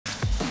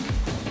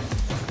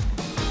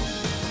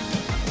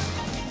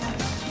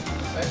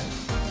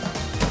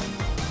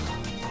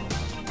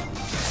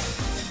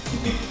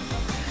Believe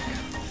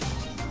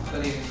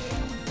in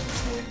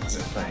you. Is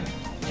it playing?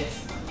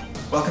 Yes.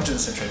 Welcome to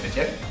this intro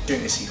video.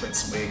 During this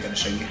sequence, we're going to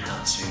show you how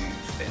to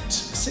fit a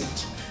suit.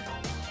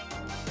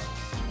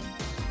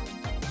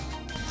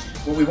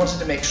 What we wanted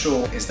to make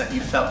sure is that you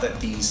felt that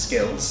these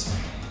skills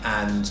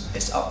and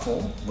this up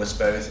form was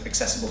both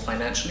accessible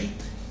financially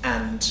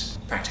and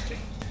practically.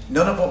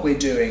 None of what we're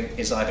doing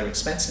is either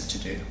expensive to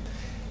do.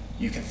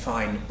 You can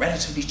find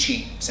relatively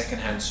cheap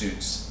second-hand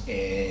suits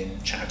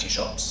in charity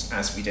shops,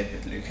 as we did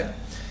with Luka.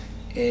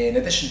 In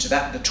addition to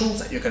that, the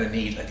tools that you're going to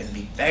need are going to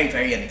be very,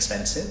 very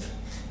inexpensive.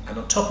 And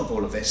on top of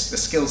all of this, the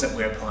skills that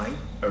we're applying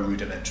are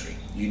rudimentary.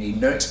 You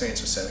need no experience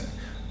with sewing.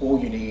 All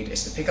you need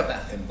is to pick up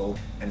that thimble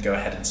and go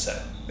ahead and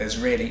sew. There's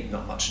really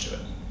not much to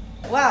it.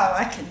 Wow,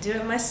 I can do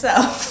it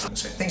myself.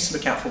 So things to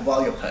look out for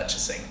while you're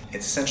purchasing.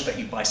 It's essential that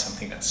you buy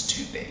something that's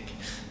too big.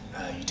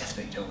 You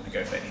definitely don't want to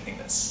go for anything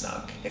that's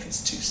snug. If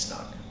it's too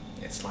snug,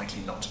 it's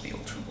likely not to be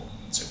alterable.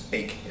 So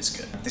big is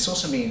good. This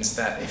also means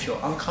that if you're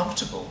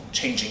uncomfortable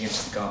changing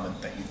into the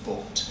garment that you've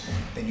bought,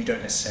 then you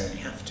don't necessarily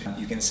have to.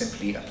 You can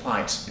simply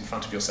apply it in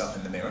front of yourself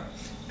in the mirror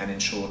and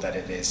ensure that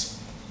it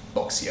is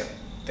boxier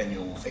than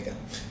your figure.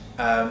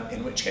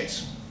 In which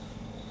case,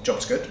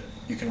 job's good,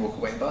 you can walk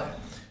away and buy it.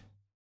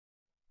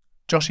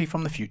 Joshy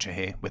from the future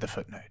here with a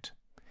footnote.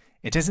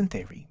 It is in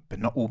theory, but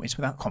not always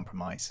without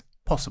compromise,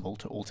 possible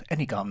to alter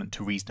any garment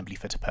to reasonably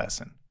fit a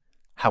person.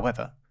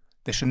 However,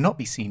 this should not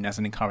be seen as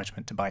an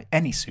encouragement to buy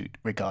any suit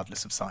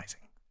regardless of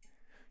sizing.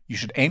 You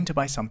should aim to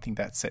buy something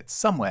that sits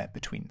somewhere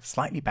between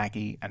slightly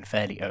baggy and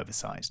fairly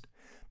oversized,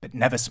 but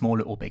never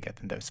smaller or bigger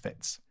than those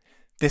fits.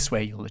 This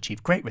way you'll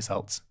achieve great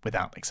results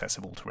without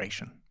excessive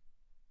alteration.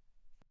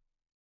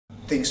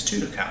 Things to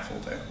look out for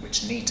though,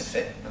 which need to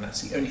fit, and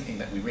that's the only thing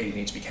that we really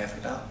need to be careful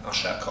about, are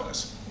shirt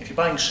collars. If you're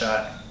buying a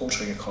shirt,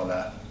 altering a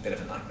collar, a bit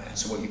of a nightmare.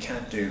 So what you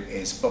can do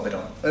is bob it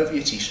on over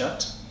your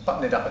t-shirt,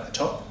 button it up at the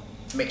top,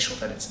 make sure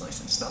that it's nice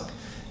and snug,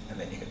 and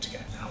then you're good to go.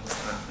 How was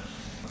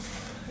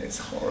that? It's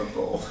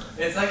horrible.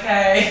 It's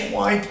okay.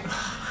 Why?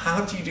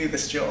 How do you do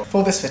this job?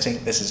 For this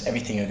fitting, this is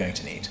everything you're going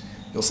to need.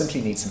 You'll simply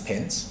need some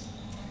pins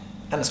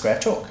and a square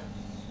of chalk.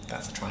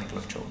 That's a triangle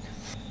of chalk.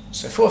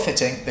 So for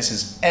fitting, this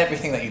is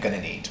everything that you're going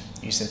to need.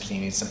 You simply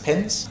need some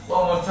pins.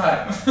 One more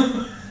time.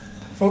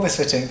 For this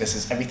fitting, this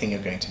is everything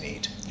you're going to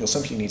need. You'll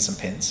simply need some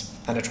pins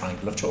and a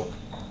triangle of chalk,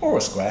 or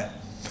a square.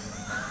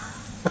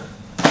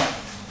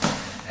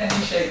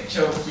 Any shape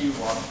chalk you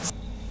want.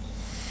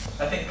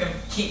 I think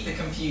keep the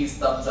confused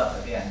thumbs up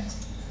at the end.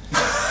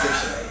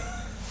 Crucially.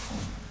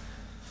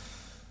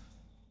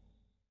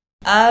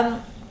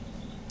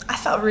 I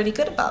felt really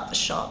good about the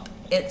shop.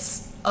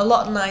 It's a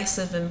lot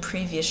nicer than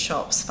previous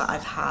shops that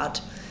I've had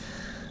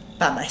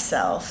by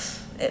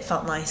myself. It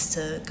felt nice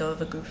to go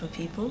with a group of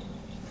people.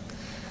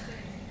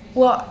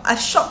 Well,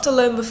 I've shopped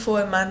alone before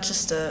in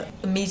Manchester.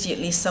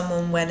 Immediately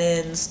someone went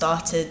in,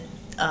 started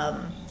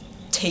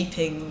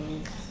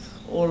taping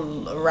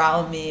all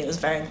around me. It was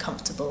very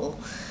uncomfortable.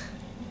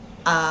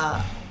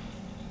 And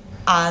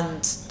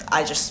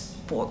I just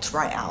walked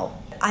right out.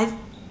 I've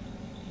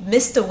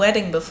missed a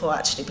wedding before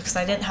actually because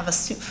I didn't have a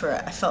suit for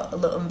it. I felt a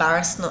little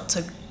embarrassed not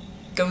to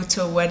go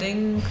to a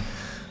wedding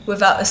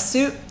without a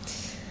suit.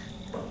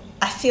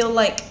 I feel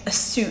like a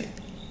suit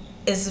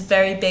is a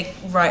very big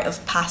rite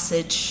of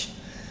passage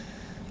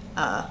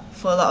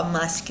for a lot of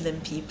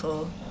masculine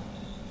people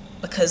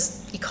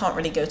because you can't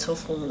really go to a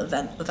formal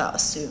event without a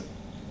suit.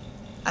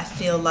 I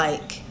feel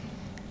like,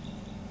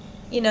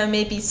 you know,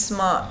 maybe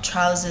smart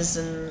trousers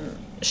and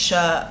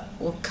shirt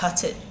will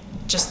cut it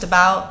just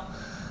about,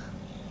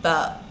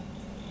 but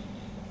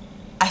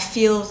I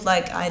feel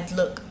like I'd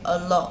look a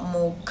lot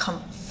more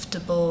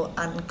comfortable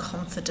and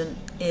confident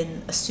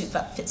in a suit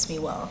that fits me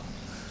well.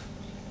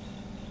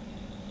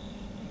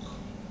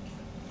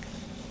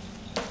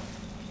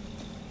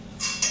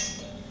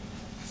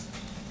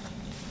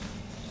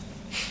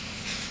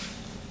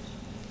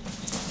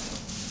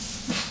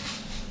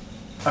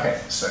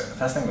 Okay, so the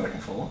first thing we're looking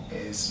for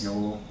is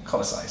your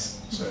collar size.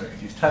 So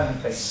if you've turned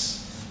in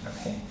place over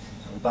here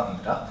and we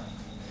buttoned it up,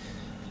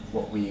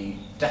 what we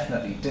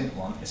definitely didn't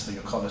want is for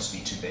your collar to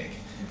be too big,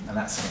 and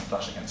that's sitting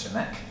flush against your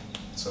neck,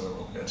 so we're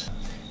all good.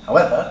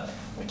 However,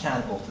 we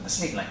can alter the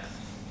sleeve length.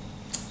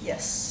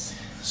 Yes.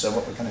 So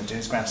what we're going to do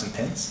is grab some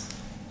pins,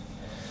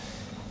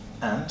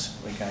 and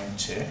we're going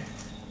to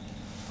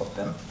put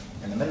them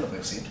in the middle of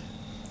your sleeve.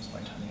 That's why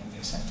I'm turning it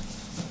this end.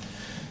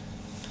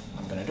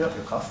 I'm going to do up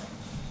your cuff.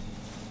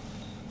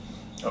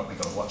 Oh, we've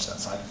got to watch that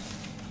side.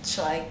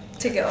 Shall I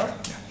take it off?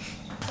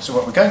 Yeah. So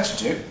what we're going to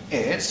do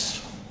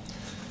is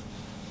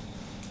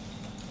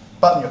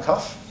button your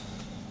cuff.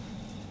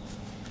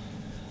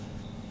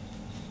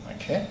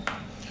 Okay.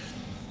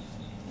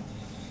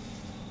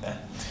 There.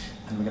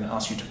 And we're going to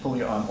ask you to pull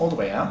your arm all the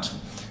way out,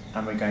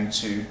 and we're going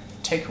to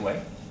take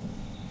away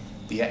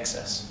the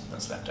excess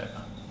that's left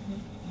over.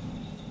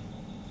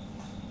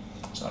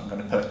 So I'm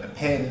going to put a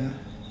pin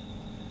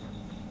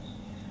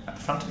at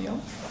the front of the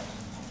arm,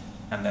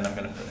 and then I'm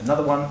going to put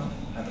another one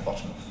at the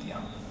bottom of the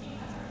arm.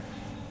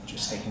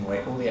 Just taking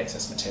away all the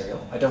excess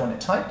material. I don't want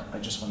it tight, I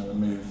just want to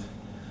remove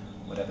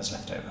whatever's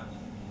left over.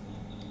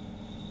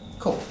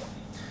 Cool.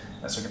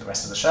 Let's look at the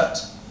rest of the shirt.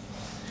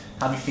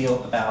 How do you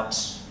feel about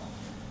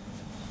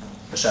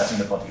the shirt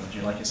and the body? Would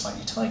you like it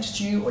slightly tight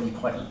to you, or are you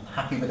quite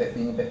happy with it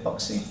being a bit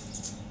boxy?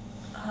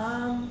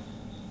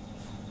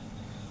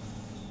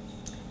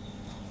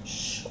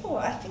 Sure.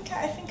 I think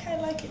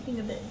I like it being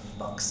a bit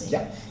boxy.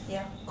 Yeah.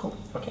 Yeah. Cool.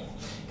 Okay.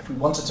 If we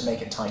wanted to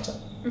make it tighter,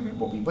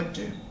 what we would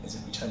do is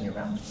if we turn you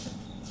around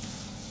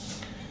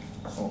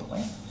all the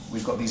way,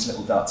 we've got these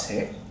little darts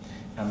here,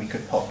 and we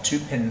could pop 2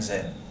 pins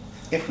in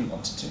if we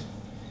wanted to,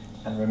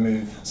 and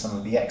remove some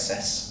of the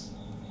excess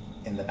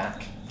in the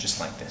back, just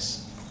like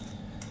this.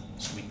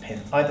 So we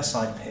pin either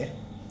side of here,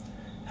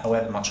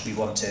 however much we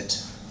wanted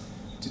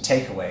to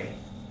take away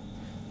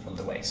from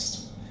the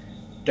waist.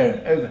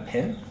 Don't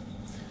overpin.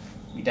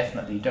 We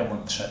definitely don't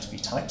want the shirt to be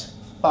tight,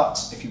 but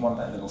if you want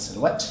that little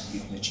silhouette, you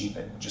can achieve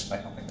it just by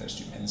popping those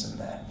 2 pins in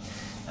there.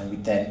 And we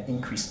then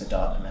increase the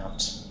dart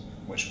amount,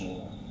 which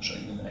we'll show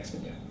you in the next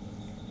video.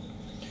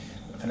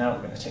 But for now,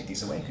 we're going to take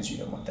these away because you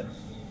don't want them.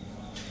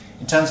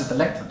 In terms of the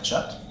length of the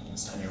shirt,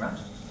 let's turn you around.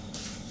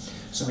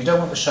 So we don't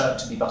want the shirt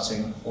to be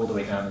butting all the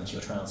way down into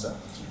your trouser,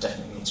 so you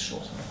definitely need to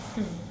shorten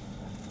it.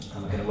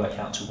 And we're going to work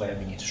out to where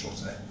we need to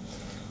shorten it.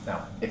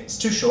 Now, if it's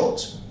too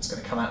short, it's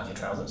going to come out of your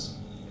trousers.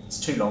 If it's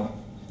too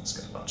long, it's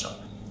going to bunch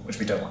up, which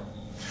we don't want.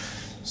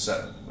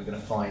 So we're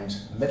going to find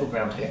a middle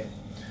ground here,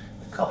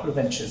 a couple of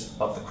inches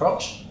above the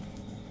crotch,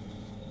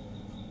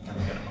 and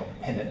we're going to pop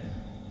a pin in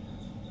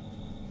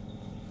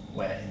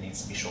where it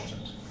needs to be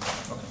shortened.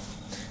 Okay.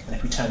 And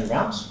if we turn you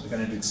around, we're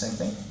going to do the same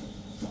thing.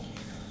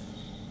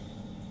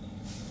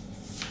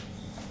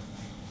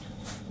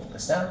 Pull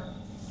this down,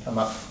 come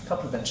up a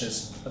couple of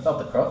inches above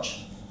the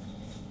crotch,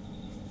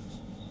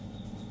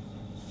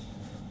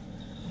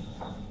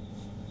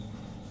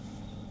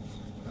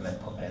 and then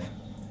pop in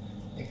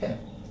a pin.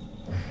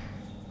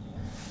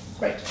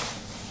 Great.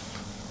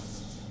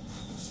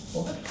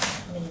 All good?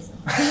 Amazing.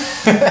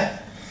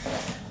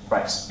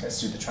 Right, let's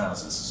do the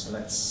trousers. So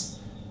let's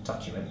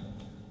tuck you in.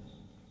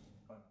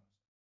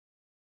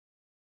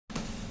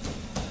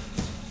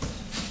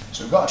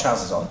 So we've got our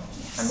trousers on,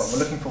 and what we're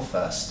looking for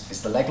first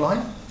is the leg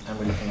line, and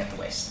we're looking at the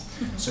waist.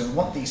 So we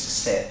want these to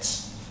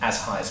sit as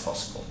high as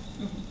possible.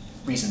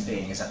 Reason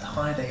being is that the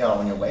higher they are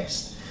on your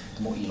waist,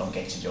 the more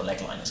elongated your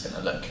leg line is going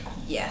to look.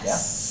 Yes. Yeah?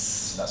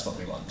 So that's what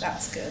we want.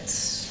 That's good.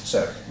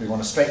 So we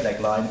want a straight leg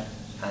line,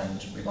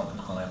 and we want them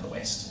high on the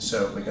waist.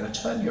 So we're going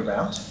to turn you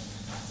around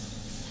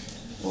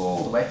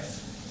all the way,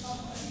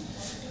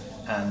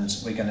 and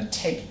we're going to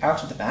take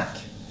out of the back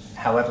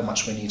however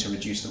much we need to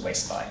reduce the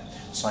waist by.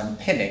 So I'm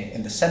pinning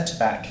in the centre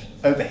back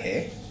over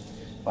here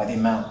by the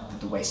amount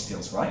that the waist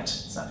feels right.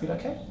 Does that feel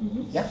okay?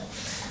 Yeah.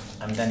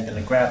 I'm then going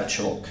to grab a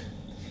chalk,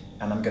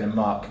 and I'm going to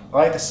mark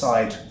either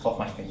side of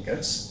my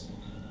fingers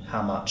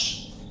how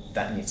much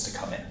that needs to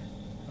come in.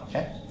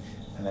 Okay?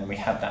 And then we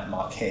have that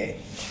mark here,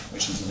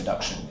 which is a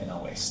reduction in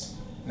our waist.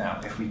 Now,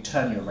 if we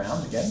turn you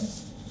around again,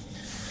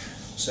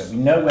 so we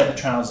know where the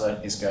trouser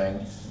is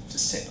going to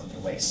sit on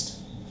your waist.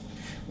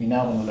 We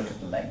now want to look at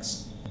the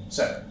legs.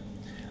 So,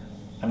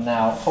 I'm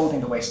now holding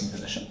the waist in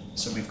position,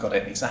 so we've got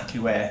it exactly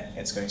where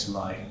it's going to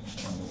lie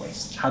on the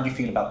waist. How do you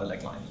feel about the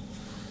leg line?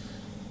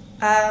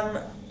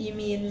 You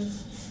mean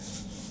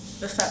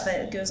the fact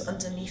that it goes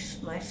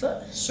underneath my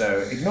foot?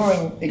 So,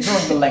 ignoring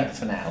the length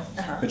for now,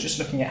 Uh-huh. but just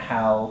looking at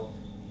how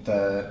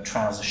the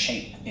trouser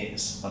shape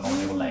is along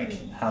your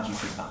leg, how do you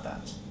feel about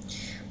that?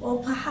 Well,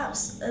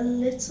 perhaps a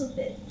little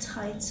bit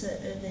tighter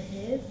over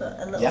here, but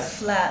a little Yeah.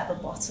 flare at the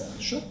bottom.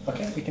 Sure,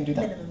 okay, we can do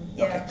that. Minimum,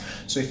 yeah. Okay.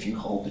 So if you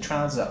hold the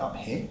trouser up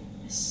here,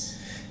 Yes.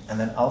 and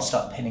then I'll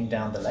start pinning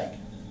down the leg.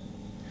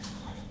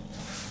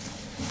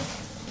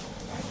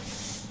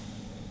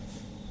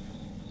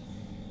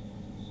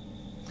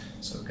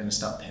 So we're going to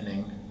start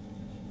pinning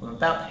from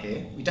about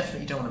here. We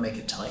definitely don't want to make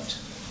it tight,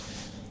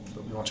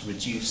 but we want to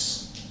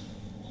reduce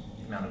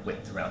the amount of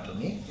width around your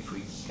knee if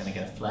we're going to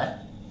get a flare.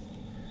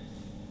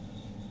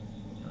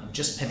 And I'm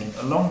just pinning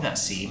along that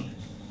seam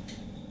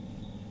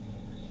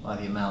by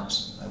the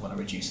amount I want to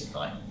reduce it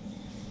by.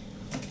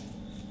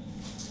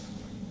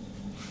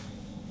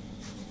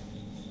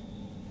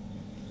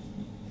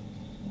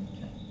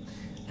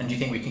 And do you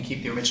think we can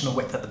keep the original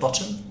width at the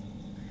bottom?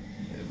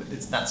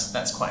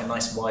 That's quite a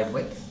nice wide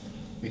width.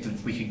 We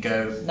could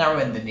go narrow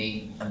in the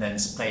knee and then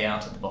splay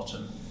out at the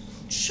bottom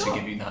Sure. to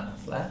give you that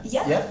flare.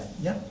 Yeah.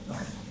 Yeah.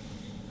 Okay.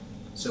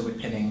 So we're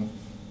pinning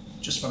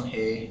just from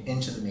here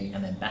into the knee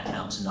and then back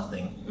out to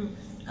nothing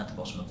at the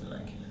bottom of the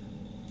leg.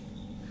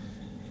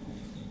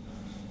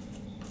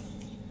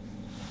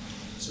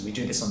 So we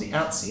do this on the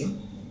out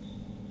seam,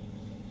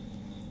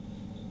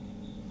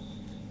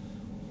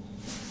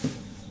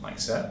 like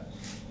so.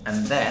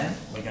 And then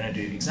we're going to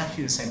do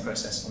exactly the same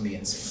process on the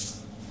inseam.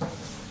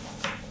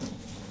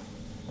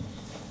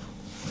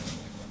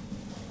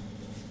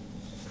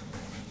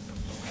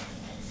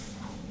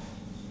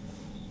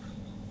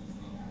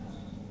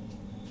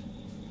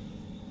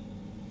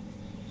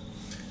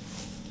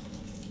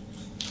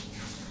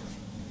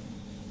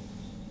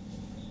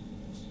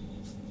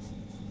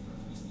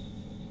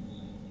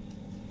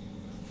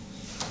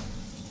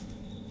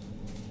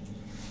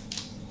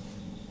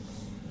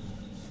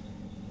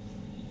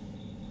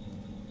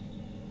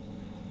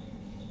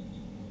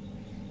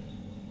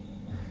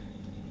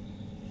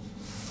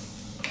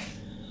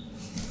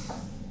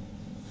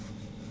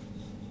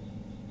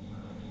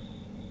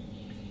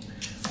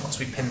 once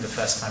we pinned the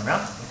first time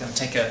round, we're going to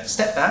take a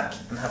step back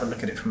and have a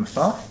look at it from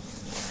afar.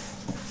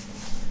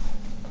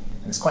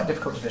 And it's quite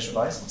difficult to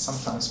visualise.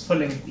 Sometimes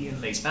pulling the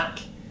inlays back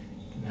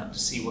can help to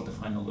see what the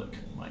final look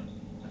might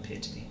appear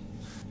to be.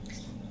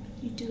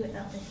 You do it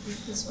at the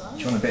hip as well? Do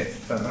you want a bit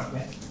further up,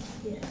 yeah?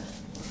 Yeah.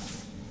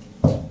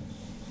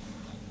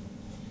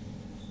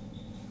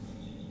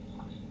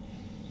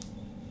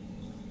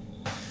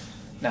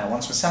 Now,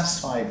 once we're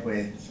satisfied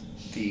with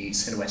the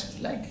silhouette of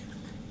the leg,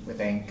 we're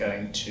then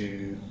going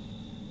to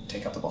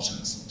take up the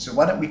bottoms. So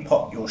why don't we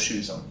pop your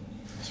shoes on?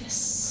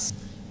 Yes.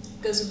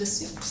 Goes with the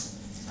suit.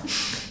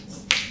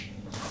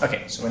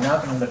 Okay, so we're now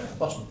going to look at the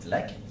bottom of the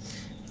leg.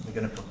 We're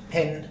going to put a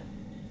pin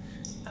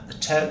at the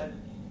toe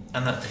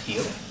and at the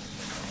heel to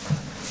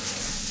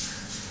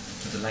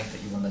the length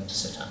that you want them to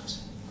sit at.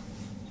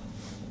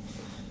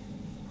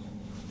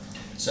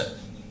 So,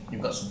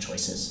 you've got some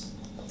choices.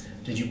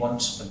 Did you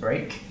want a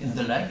break in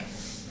the leg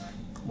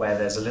where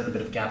there's a little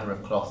bit of gather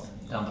of cloth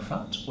down the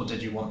front, or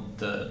did you want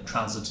the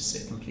trouser to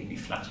sit completely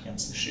flat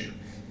against the shoe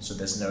so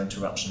there's no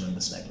interruption in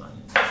this leg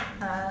line?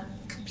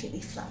 Completely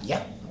flat.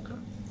 Yeah. Okay.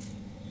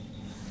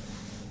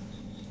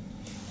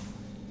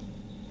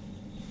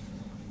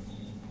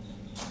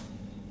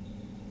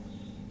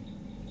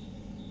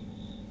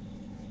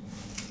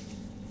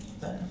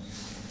 There.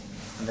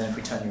 And then if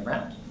we turn you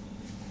around,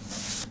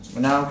 so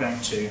we're now going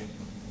to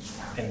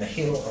pin the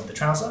heel of the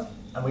trouser,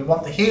 and we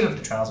want the heel of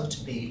the trouser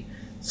to be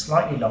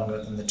slightly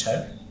longer than the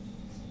toe,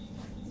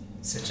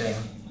 sitting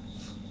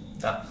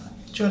about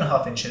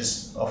 2.5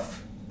 inches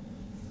off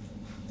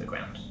the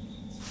ground.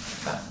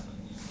 That.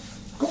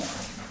 Cool.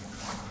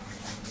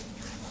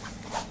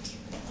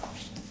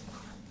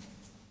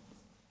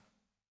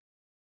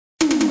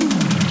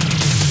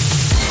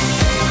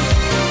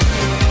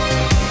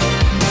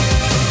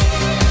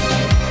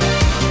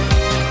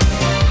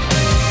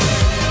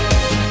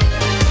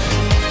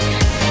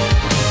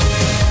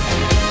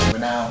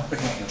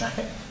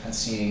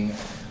 Seeing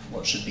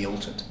what should be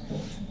altered.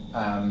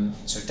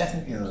 So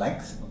definitely the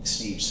length of the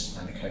sleeves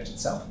and the coat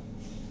itself.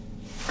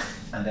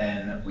 And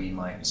then we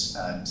might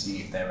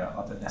see if there are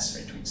other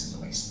necessary tweaks in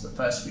the waist. But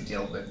first we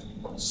deal with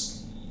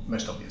what's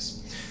most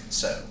obvious.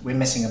 So we're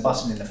missing a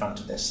button in the front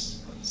of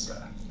this. It's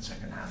a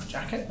second-hand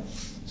jacket.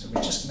 So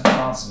we're just going to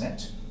fasten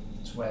it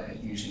to where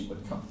it usually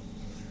would come.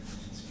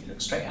 So if you look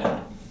straight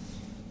ahead,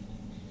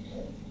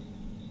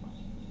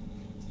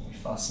 we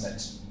fasten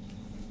it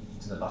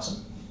to the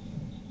button.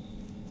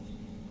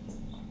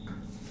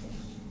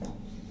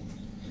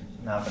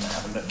 Now we're going to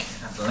have a look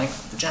at the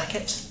length of the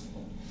jacket,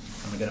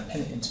 and we're going to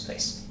pin it into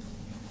place.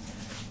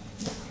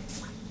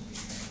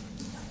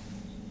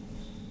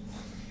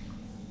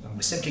 And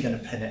we're simply going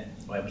to pin it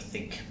where we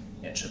think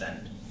it should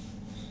end.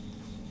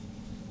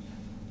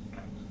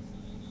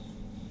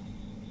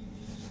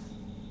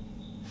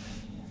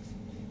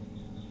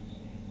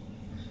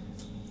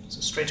 So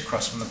straight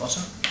across from the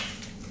bottom,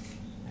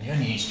 and you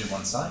only need to do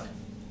one side,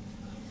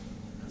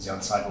 because the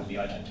other side will be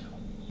identical.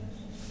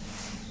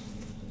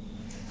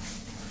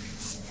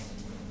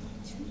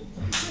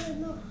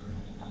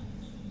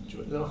 Do you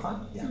want a little high?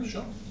 Yeah,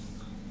 sure.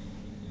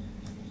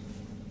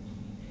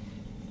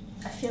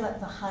 I feel like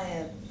the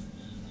higher,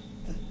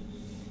 the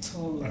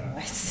taller,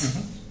 right?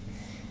 Mm-hmm.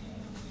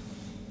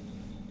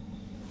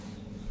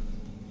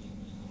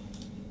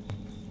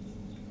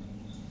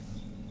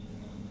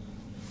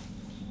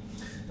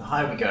 The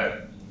higher we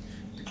go,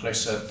 the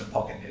closer the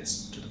pocket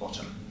is to the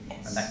bottom,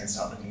 Yes. and that can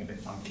start looking a bit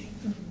funky.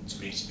 Mm-hmm. So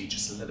we need to be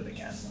just a little bit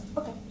careful.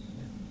 Okay.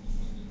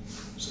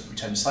 So if we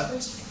turn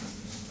sideways.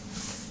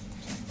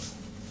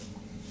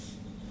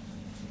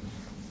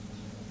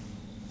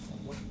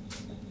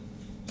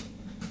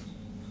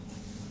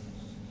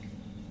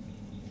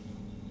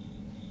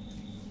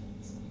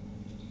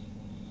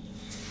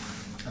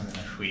 And then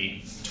if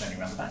we turn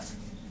around the back.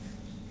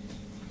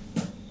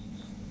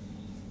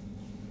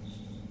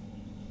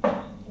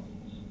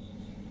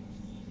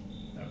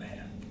 Over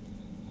here.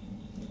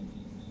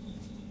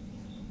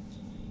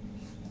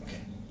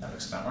 Okay, that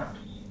looks about right.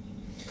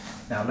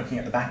 Now looking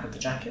at the back of the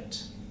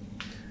jacket,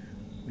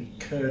 we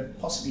could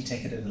possibly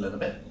take it in a little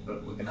bit,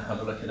 but we're going to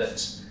have a look at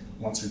it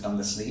once we've done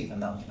the sleeve,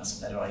 and that'll give us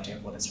a better idea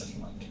of what it's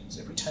looking like.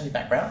 So if we turn you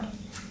back round,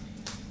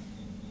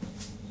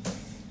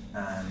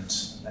 and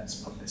let's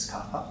put this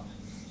cuff up.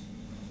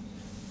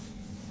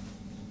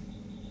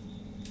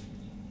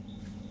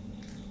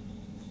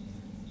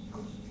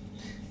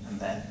 And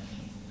then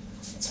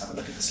let's have a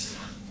look at the sleeve.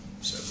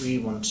 So we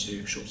want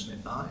to shorten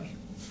it by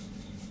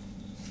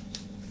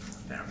a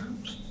fair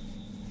amount.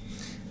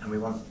 And we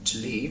want to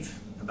leave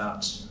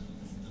about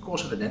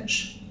 1/4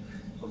 inch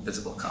of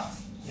visible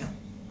cuff. Yeah.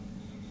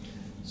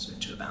 So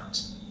to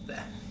about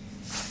there.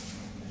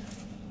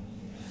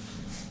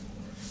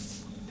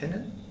 Pin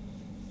it.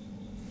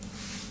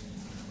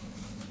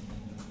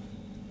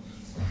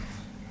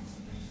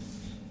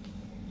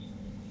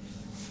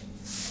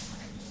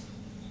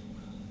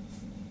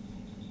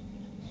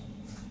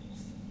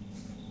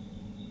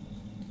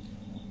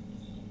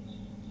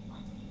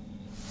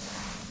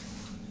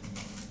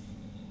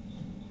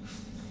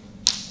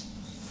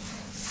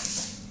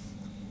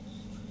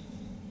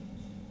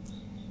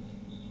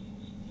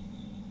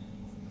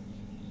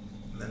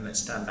 And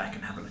let's stand back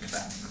and have a look at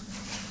that.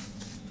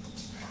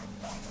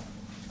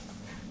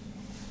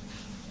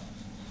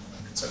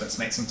 So let's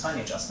make some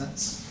tiny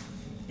adjustments.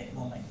 A bit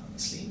more length on the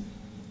sleeve.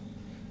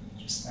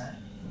 Just there.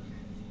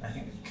 I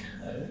think the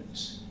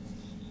coat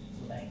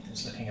length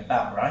is looking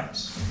about right.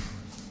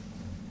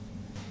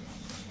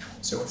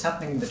 So what's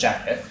happening in the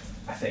jacket,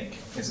 I think,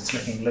 is it's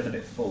looking a little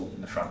bit full in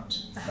the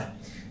front.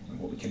 And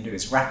what we can do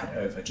is wrap it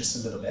over just a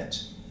little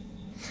bit.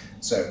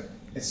 So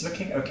it's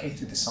looking okay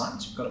through the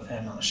sides. We've got a fair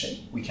amount of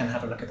shape. We can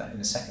have a look at that in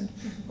a second.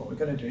 What we're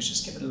going to do is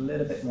just give it a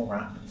little bit more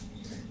wrap.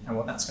 And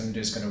what that's going to do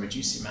is going to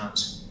reduce the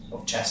amount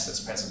of chest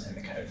that's present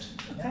in the coat.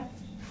 Okay.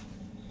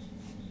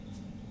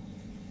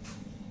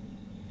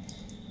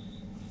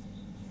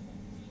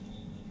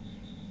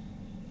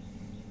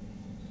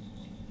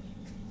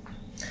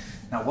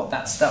 Now what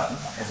that's done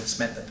is it's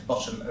meant that the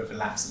bottom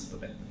overlaps a little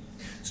bit.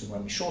 So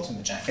when we shorten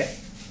the jacket,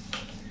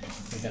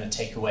 we're going to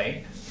take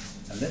away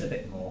a little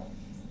bit more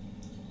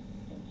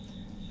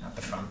at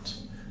the front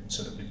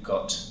so that we've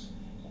got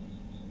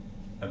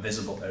a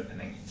visible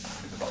opening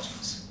through the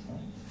bottoms.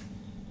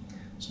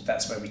 So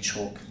that's where we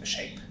chalk the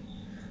shape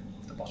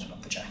of the bottom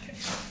of the jacket.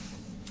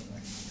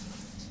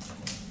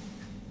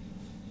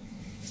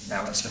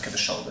 Now let's look at the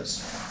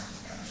shoulders.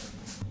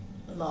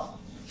 A lot.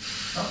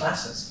 Not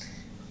masses.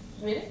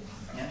 Really?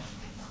 Yeah.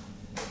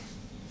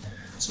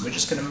 So we're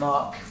just going to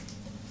mark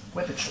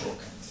with a chalk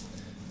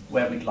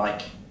where we'd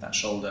like that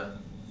shoulder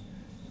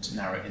to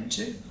narrow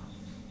into.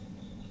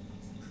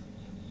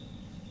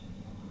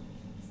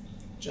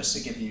 Just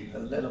to give you a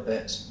little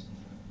bit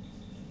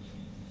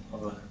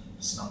of a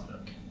snug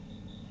look.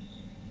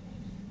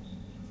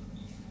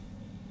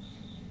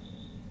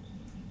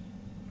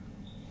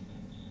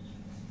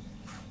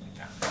 Like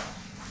that.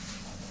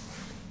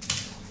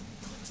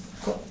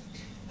 Cool.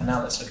 And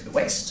now let's look at the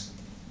waist.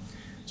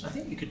 So I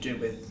think you could do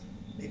with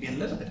maybe a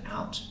little bit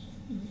out.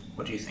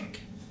 What do you think?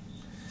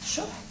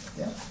 Sure.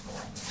 Yeah.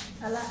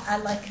 I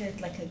like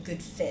a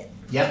good fit.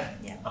 Yep.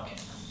 Yeah. Okay.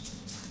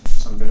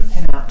 So I'm going to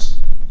pin out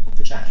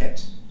the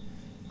jacket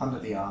under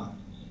the arm,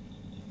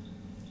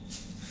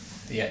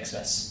 the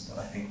excess that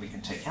I think we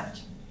can take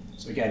out.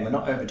 So again, we're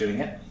not overdoing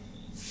it.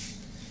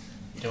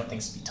 We don't want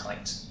things to be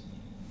tight,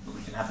 but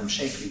we can have them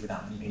shapely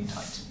without them being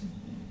tight.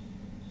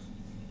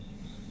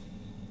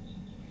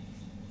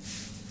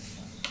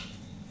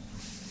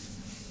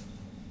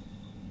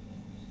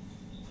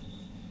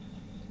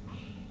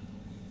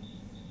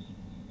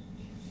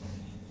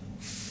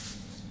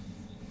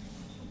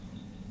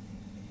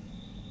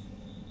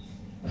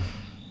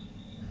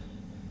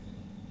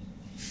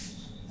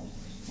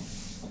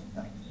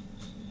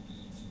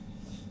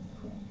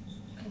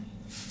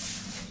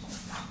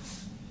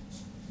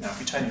 Now if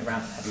we turn it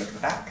around and have a look at the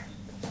back,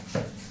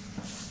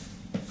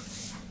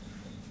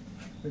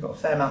 we've got a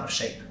fair amount of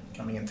shape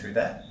coming in through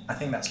there. I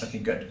think that's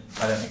looking good.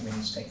 I don't think we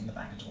need to take in the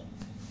back at all.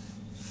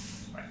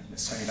 Right,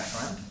 let's turn it back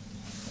around.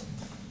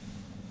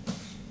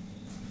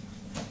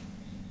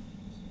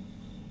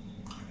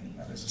 I think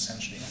that is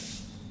essentially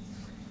it.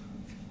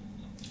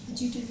 Did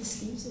you do the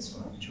sleeves as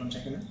well? Do you want to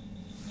take a minute?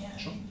 Yeah.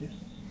 Sure, yeah.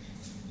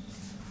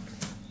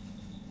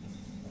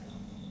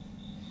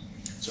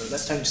 So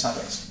let's turn you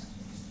sideways.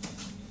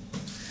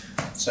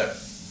 So,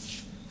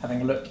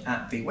 having a look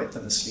at the width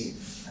of the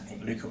sleeve, I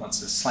think Luka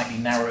wants a slightly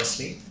narrower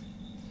sleeve.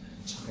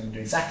 So we're going to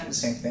do exactly the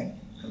same thing,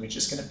 and we're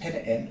just going to pin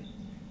it in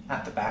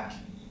at the back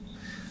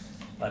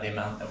by the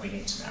amount that we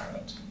need to narrow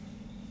it.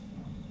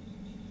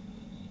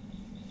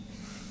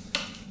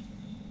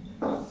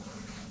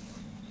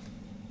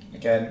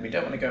 Again, we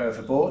don't want to go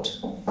overboard.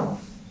 A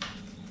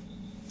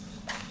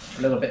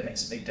little bit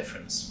makes a big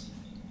difference.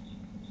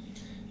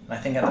 And I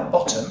think at the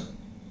bottom,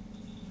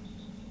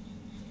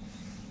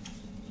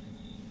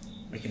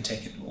 we can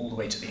take it all the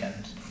way to the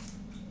end.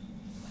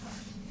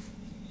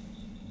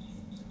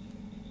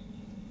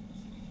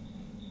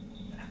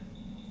 Yeah,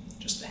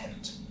 just a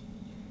hint.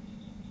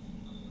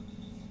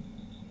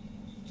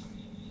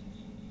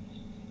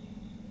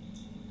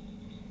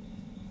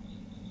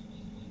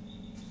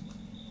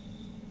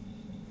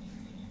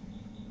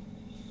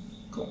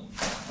 Cool.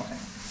 Okay.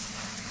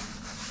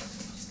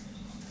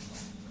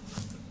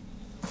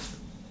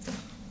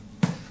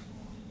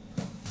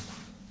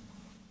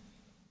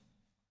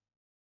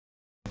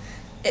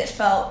 It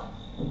felt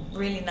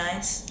really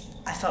nice.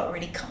 I felt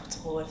really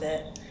comfortable with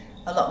it.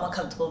 A lot more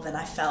comfortable than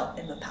I felt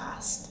in the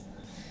past.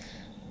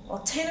 Well,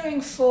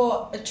 tailoring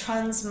for a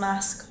trans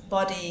masc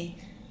body,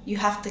 you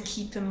have to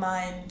keep in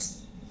mind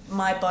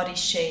my body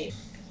shape.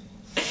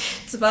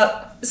 It's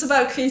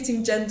about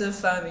creating gender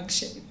affirming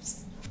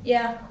shapes.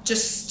 Yeah,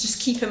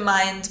 just keep in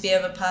mind the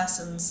other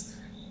person's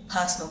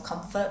personal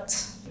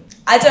comfort.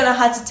 I don't know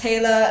how to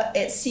tailor.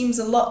 It seems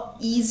a lot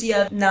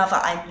easier now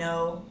that I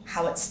know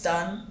how it's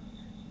done.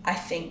 I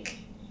think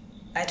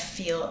I'd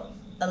feel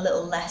a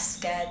little less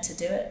scared to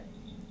do it.